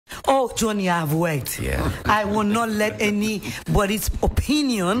Oh, Johnny, I've worked. Yeah. I will not let anybody's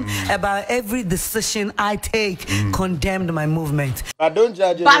opinion about every decision I take condemn my movement. I don't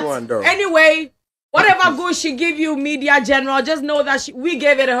judge anyone, though. Anyway, whatever good she give you, Media General, just know that we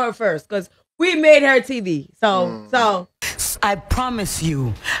gave it to her first because we made her TV. So I promise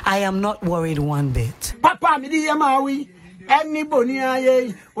you, I am not worried one bit. Papa, me di yamawi. Any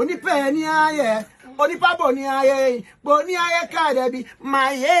boniaye, oni peniaye, oni pa boniaye kadebi,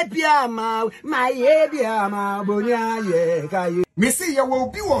 my epiama, boniaye kaye. Me say you will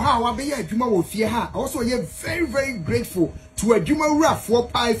be how I be a Juma will fear her. Also, you're very, very grateful to a Juma rough for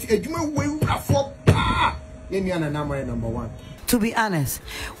pipe, a Juma way rough for pa. Number one. To be honest,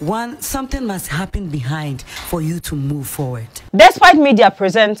 something must happen behind for you to move forward. Despite media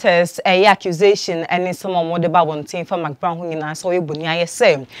presenters accusation and someone more about one thing for Mcbrown who in so you bunya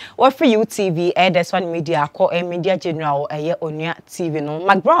say what for UTV despite media call a media general onia TV no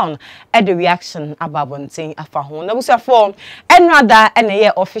Mcbrown the reaction about one thing afa ho na busa form and rather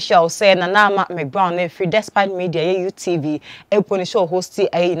and official say na na Mcbrown free despite media UTV poni show host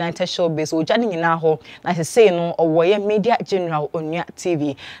a United Showbiz o jani nyina ho na say no owo media general Onia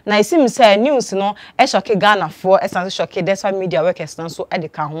TV. Na isim say news no shock Ghana for esan shock despite media workers na so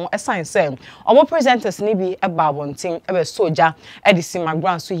edika ho esan say omo presenters ni bi eba bontin ebe soja edisi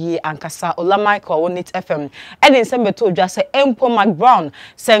Mcbrown so yi ankasa Ola Michael Wonit FM edin say beto dwa say empo Mcbrown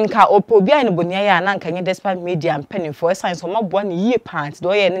senka opo bia ni bonia ya na nkanye despite media penny for esan so maboa ni yi pant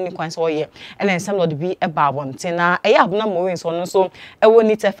do ye ni kwan so ye enen sem no de bi eba bontin na abuna mo wen so no so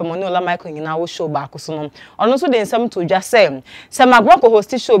Wonit FM no Ola Michael nyina wo show back so no ono so den sem to dwa say se Mcbrown ko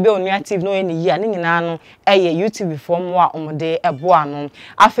host show be on active no any year ni nyina no UTV form wa omode eboa no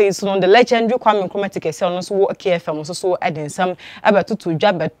afi so no the legendary Nkrumah Tikese no so wo KFM so edensam abatutu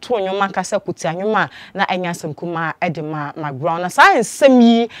dwa beto nyoma kasa kuti anyoma na anyasem kuma edema Mcbrown na science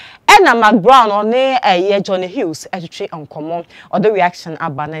yi na Mcbrown on Johnny Hills etwe enkomo other reaction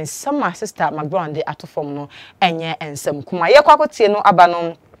aba na some sister Mcbrown de atofom no enye ensem kuma ye kwakotie no aba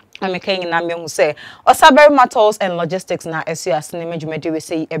no Amekeng na me hu say Osaberi Matters and Logistics na SUS ne medjumedi we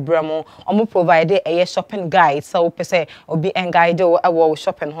say ebramo omo provide a shopping guide so pese obi en guide o ewo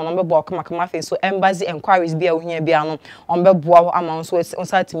shopping ho no be bo kama fe so embassy enquiries bia ohia bia no on be boa amount so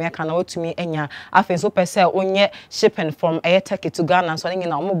onsatimi aka na otumi enya afen so pese onye shipping from Turkey to Ghana so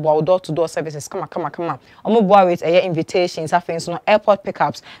nyina omo boa door to door services kama omo boa with invitations afen so no airport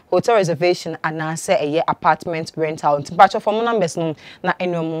pickups hotel reservation and na say apartment rental temperature from numbers no na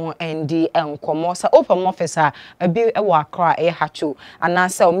enomo and the Nkrumah sa open office a bi ewo Accra hacho and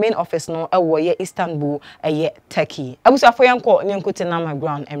na main office no ewo Istanbul Turkey abusafo yanko nyenkote na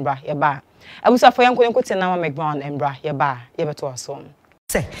Mcbrown embra yeba abusafo yanko nyenkote na Mcbrown embra yeba yebeto aso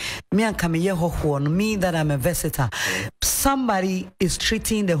say me and Kamiye Hoho, me that I'm a visitor. Somebody is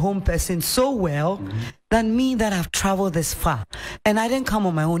treating the home person so well than me that I've traveled this far and I didn't come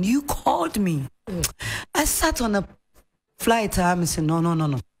on my own. You called me. I sat on a flight and said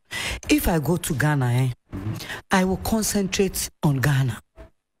no. If I go to Ghana, I will concentrate on Ghana.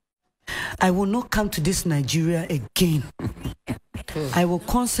 I will not come to this Nigeria again. I will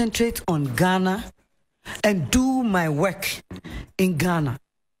concentrate on Ghana and do my work in Ghana.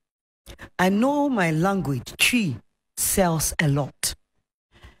 I know my language. Tree sells a lot.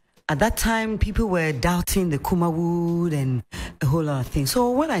 At that time, people were doubting the Kumawood and a whole lot of things.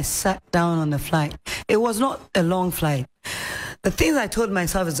 So when I sat down on the flight, it was not a long flight. The things I told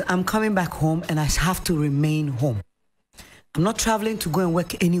myself is I'm coming back home and I have to remain home. I'm not traveling to go and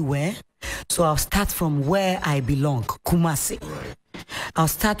work anywhere. So I'll start from where I belong, Kumasi. I'll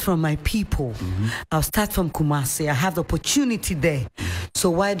start from my people. I'll start from Kumasi. I have the opportunity there.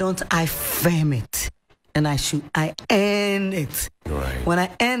 So why don't I firm it? And I earn it. Right. When I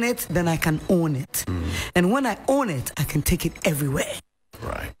earn it, then I can own it. And when I own it, I can take it everywhere.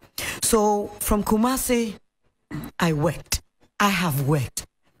 Right. So from Kumasi, I worked. I have worked.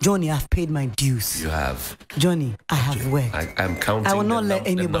 Johnny, I've paid my dues. You have. Johnny, I have worked. I'm counting. I will not let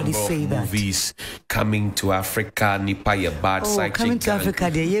anybody say that. Movies coming to Africa, Nipa your bad side. Coming to Africa,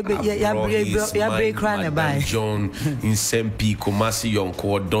 yeah, John in Sempi, Kumasi,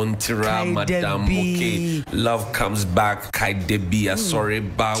 Yonko, Dontira, Madame, okay. Love comes back, Kai Debi, sorry,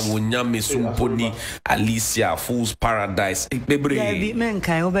 Ba, Wunyami, Sumponi, Alicia, Fool's Paradise. Baby,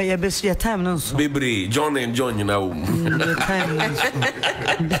 your time, no, baby, John and John, you know.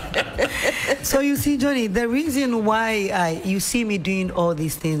 So you see, Johnny, the reason why you see me doing all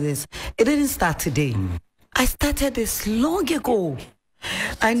these things is it didn't start today. I started this long ago.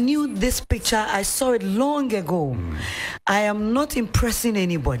 I knew this picture. I saw it long ago. I am not impressing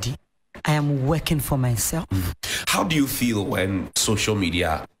anybody. I am working for myself. How do you feel when social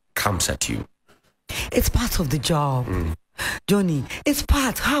media comes at you? It's part of the job. Johnny, it's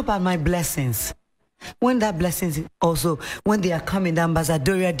part. How about my blessings? When that blessings also, when they are coming, the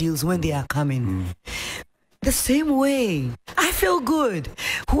ambassadorial deals, when they are coming. The same way, I feel good.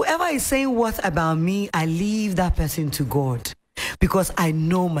 Whoever is saying what about me, I leave that person to God. Because I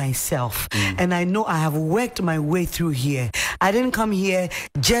know myself and I know I have worked my way through here. I didn't come here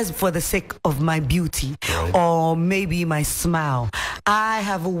just for the sake of my beauty or maybe my smile. I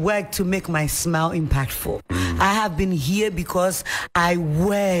have worked to make my smile impactful. I have been here because I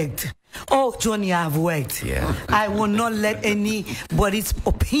worked. Oh, Johnny, I've worked. Yeah. I will not let anybody's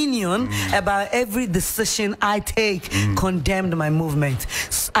opinion about every decision I take condemn my movement.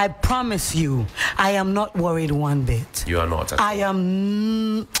 I promise you, I am not worried one bit. You are not. I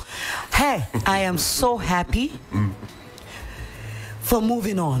am so happy for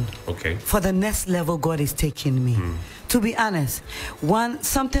moving on. Okay. For the next level God is taking me. To be honest,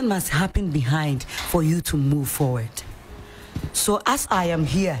 something must happen behind for you to move forward. So as I am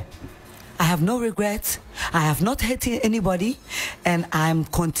here, I have no regrets. I have not hated anybody, and I'm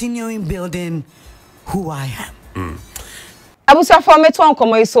continuing building who I am. Abusa for me to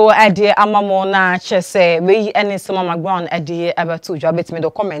ankomo so ade amamo na chese we any some Mcbrown ade abeto jo abetime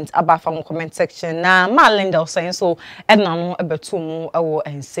do comment aba from comment section na Malinda saying so edna no abeto mu ewo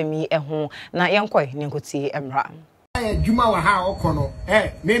ensemi eho na yenkoi ne nkoti emra. Juma wa ha okono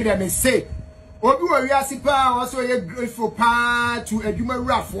maybe me say obi wo wiase pa also ye grateful pa to adwuma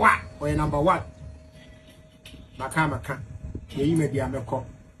wurafo a oye number 1 maka ye media meko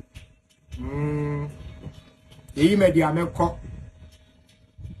ye media meko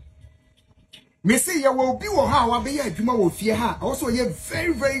me say ye wo obi wo ha wa be ye adwuma wo fie ha also ye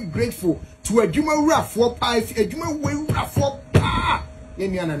very very grateful to adwuma wurafo pa adwuma wurafo pa ye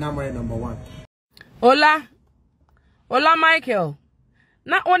nua na number 1. Hola Michael.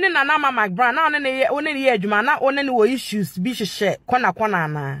 Na one na nama Mcbrown na one ne ye adwuma na one ne wo issues bi hwehwe kwana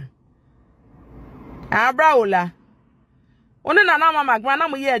na abra ola one na nama Mcbrown na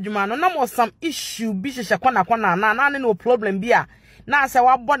mo ye adwuma no na mo some issue bi hwehwe kwana na ne no problem bi a na ase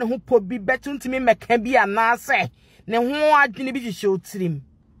wa bɔ ne ho po bi betuntimi meka bi a na ase ne ho adwene bi hwehwe otirim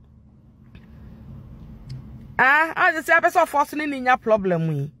I just say person force ne nya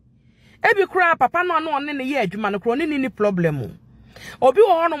problem yi ebi kura papa no one ne ye adwuma no kura ne ni problem obi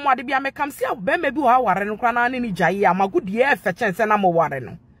wo no mo ade bia mekam se abema bi wo aware no kra na ne ni gyae amagudie efe chense na mo ware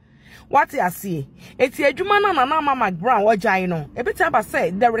no what you see eti adwuma na nama Mcbrown wo gyae no ebeti aba say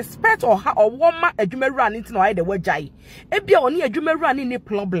the respect or woma adwuma wura ne ti na why the wo gyae ebia oni adwuma wura ne ni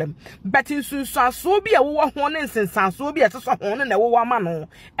problem but nsunsuaso bi a wo ho ne nsensanso bi a teso ho ne na wo ama no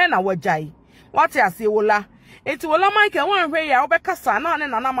e na wo gyae what you see wola eti wola Michael wan hwe ya obekasa na ne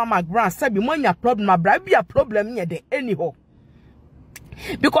nama Mcbrown sabi mo nya problem abra bia problem nye de anyhow.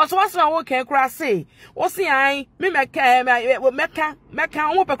 Because what's my work can cry say, what's the I me meka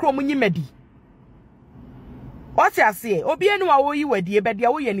won pekro munyi medi. What I say, obi enu a wo yi wedi e bedia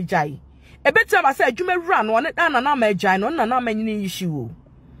wo ye ni gyae. E betia ba say adwuma wura no ne na na ma gyae no na ma nyini issue.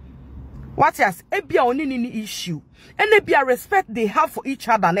 What I say, e bia oni ni issue. And they be a respect they have for each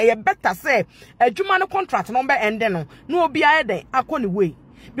other. Na ye better say adwuma no contract no be ende no obi a den akoni way.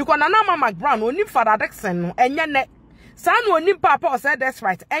 Because na Mcbrown oni Father Dixon no enye ne San wonim papa said that's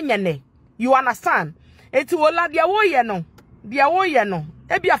right enyene you understand eti wola dia wo ye no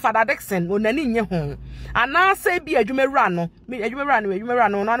e bia Father Dixon onani nye ho ana say bia adwuma wura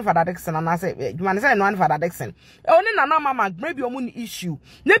no no Father Dixon ana say adwuma say no Father Dixon oni na Mcbrown bi omu ni issue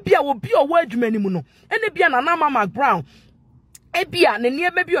na bia obi owo adwuma ni mu no ene bia na Mcbrown e bia ne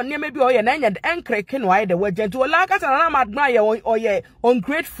niema bi oye na enye enkreke no aye de wagent wola ka na Mcbrown ye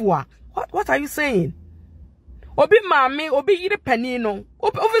ungrateful. What are you saying? Obi mami obi yire pani no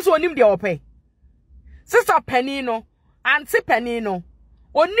obi so onim de ope sister pani no auntie pani no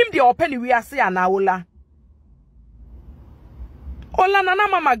onim de ope ni wi ase ana ola na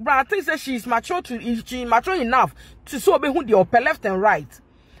Mcbrown I think say she's mature enough to so obi hu de ope left and right.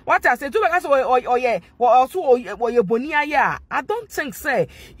 What I say to because also ye boni aya I don't think say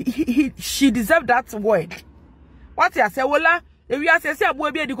she deserve that word. What I say ola e wi ase say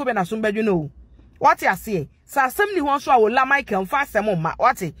abo bi ediko be na so mbadwu no. What I say sa asem ni ho so awola Michael mfa asem ma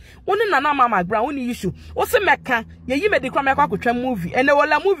what woni na Mcbrown woni issue wo se meka ye yi medikwa mekwa kotwa movie ene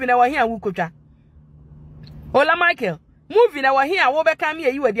wola movie na wo hia wo kotwa ola Michael movie na wo hia wo beka me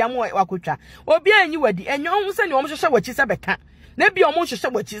ye wadi am wakotwa obi anyi wadi enyo ho se ni wo hwehwe wachi se beka na bi o mo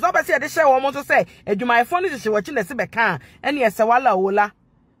hwehwe wachi so be se de hye wo mo so se adwumayefo ni hwehwe wachi na se beka ene ese wala wola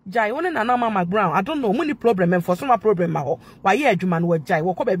jai woni na Mcbrown I don't know money problem and for some problem ma ho wa ye adwuma no jai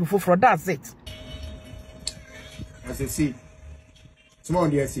wo ko ba bi foforo that's it. As I see. Small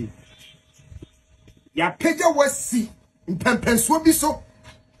dear see. Ya peja was see in Pempenso so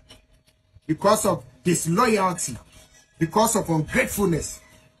because of disloyalty, because of ungratefulness.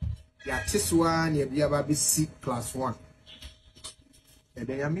 Ya Tiswan, ya Biababi C class 1. And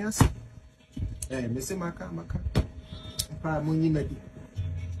then Yamias. Eh, Mr. Maka. Pa Muni Medi.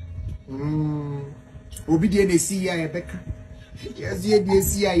 Obedient see ya Becca. Yes, ye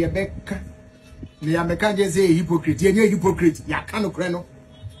see ya Becca. The American just say hypocrite. You're a hypocrite. Ya can't creno.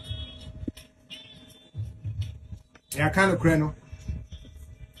 Ya can't creno.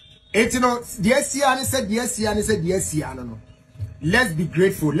 It's no, yes, and said yes, and said yes, no. Let's be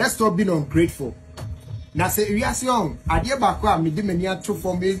grateful. Let's stop being ungrateful. Now say we are young. Adia bakwa me di mania to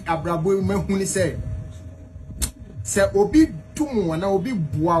for me abrabo me huni say obi tumu na obi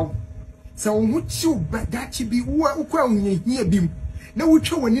buaw. Say ohu chiu badachi bi wo ukwa onye bim. Na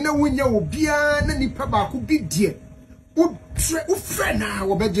wutwe wani na wonya obia na nipa baako bi die. Wo frɛ na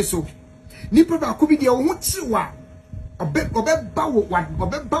wo beje so. Nipa baako bi die ohu chiwa. Obe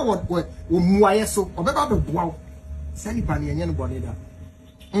muaye so obeba be buaw. Sani pani enye no bone da.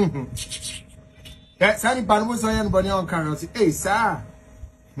 Sani pani mo so enye no bone on kan say eh sir.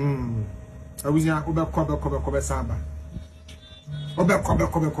 Awunya obe kobe saba. Obe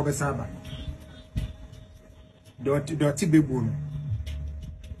kobe saba. Doti bebu no.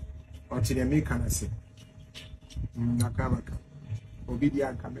 Oti de make na say. Nakabaka. Obidi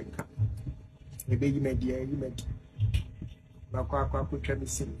aka meka. Ebe yimedia yimedia. Bakwa kutwa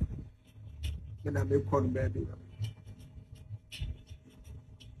misi. Na me call baby.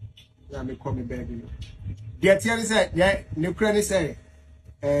 Na me call me baby. The Tiani said, yeah, Nkrumah say,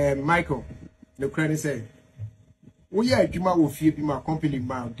 Michael, Nkrumah say, we are Juma will fear be my company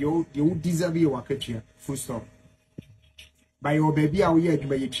man. You deserve your work here. Full stop. By your baby, I will hear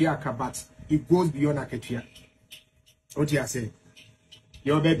Juma but it goes beyond a catcher. What you say?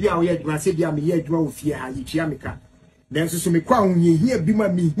 Your baby, I will hear Juma say, I'm here, Juma will fear Hayichiamika. Then so me crown ye here be my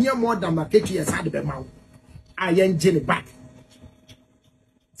me here more than my catchy as had the mouth. I ain't Jenny back.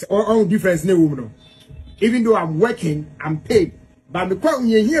 It's all difference, no woman. Even though I'm working, I'm paid. But me crown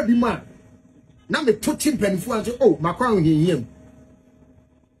ye here be man. Now me touching penny for and say, oh, my crown ye him.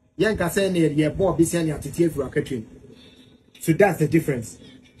 Yanka say near ye boy be sending at the for a catching. So that's the difference.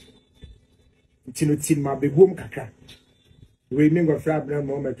 It's not in my big home kaka. We remember Frabra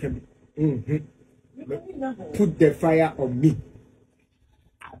Mama can put the fire on me.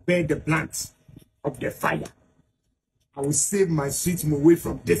 I bear the plants of the fire. I will save my sweet away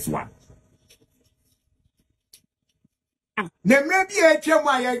from this one. Maybe a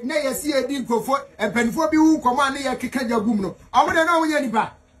chema, nay, see a deal for a pen for you, command a kikaja gumno. I want to know any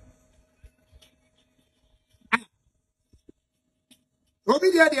back.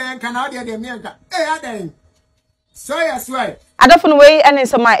 Obidia and Canada, the America. Eh, so yes, right. Adafun way and in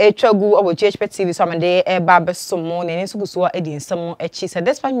some my gu over GhPage TV so amade e ba some morning and so so e some echi said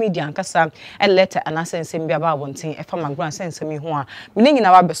that's why media nkasa e letter and sense bia ba wonten e fa Mcbrown sense me ho a me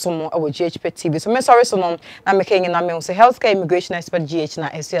nyina wa be some over GhPage TV so me sorry so no na me ken na me say healthcare immigration expert GH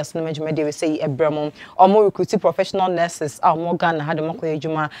na SCS na medjuma dey say e bremo or more recruiting professional nurses or more Ghana had mo koy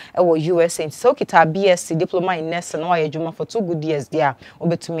adwuma e wo USA so kita BSc diploma in nursing no adwuma for 2 good years there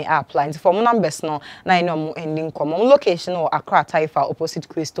obetumi apply for mo numbers no na I know mo ending come location or Taifa opposite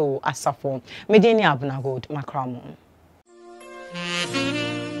Crystal Asafo. Medini Abnagod Mcbrown.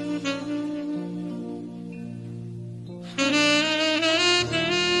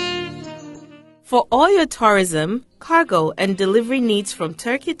 For all your tourism, cargo, and delivery needs from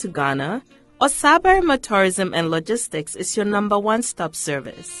Turkey to Ghana, Osaberima Tourism and Logistics is your #1 stop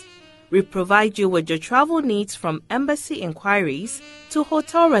service. We provide you with your travel needs from embassy inquiries to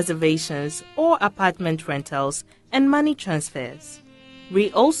hotel reservations or apartment rentals and money transfers.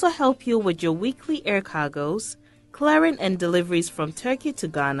 We also help you with your weekly air cargoes, clearing and deliveries from Turkey to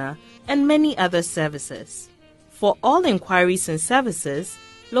Ghana, and many other services. For all inquiries and services,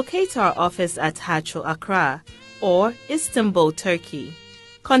 locate our office at Hatcho, Accra, or Istanbul, Turkey.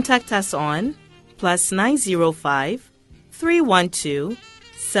 Contact us on +905 312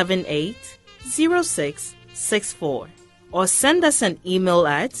 780664 or send us an email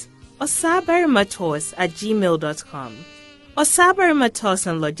at osaberimators@gmail.com. Osaberima Tours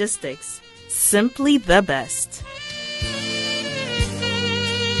and Logistics, simply the best.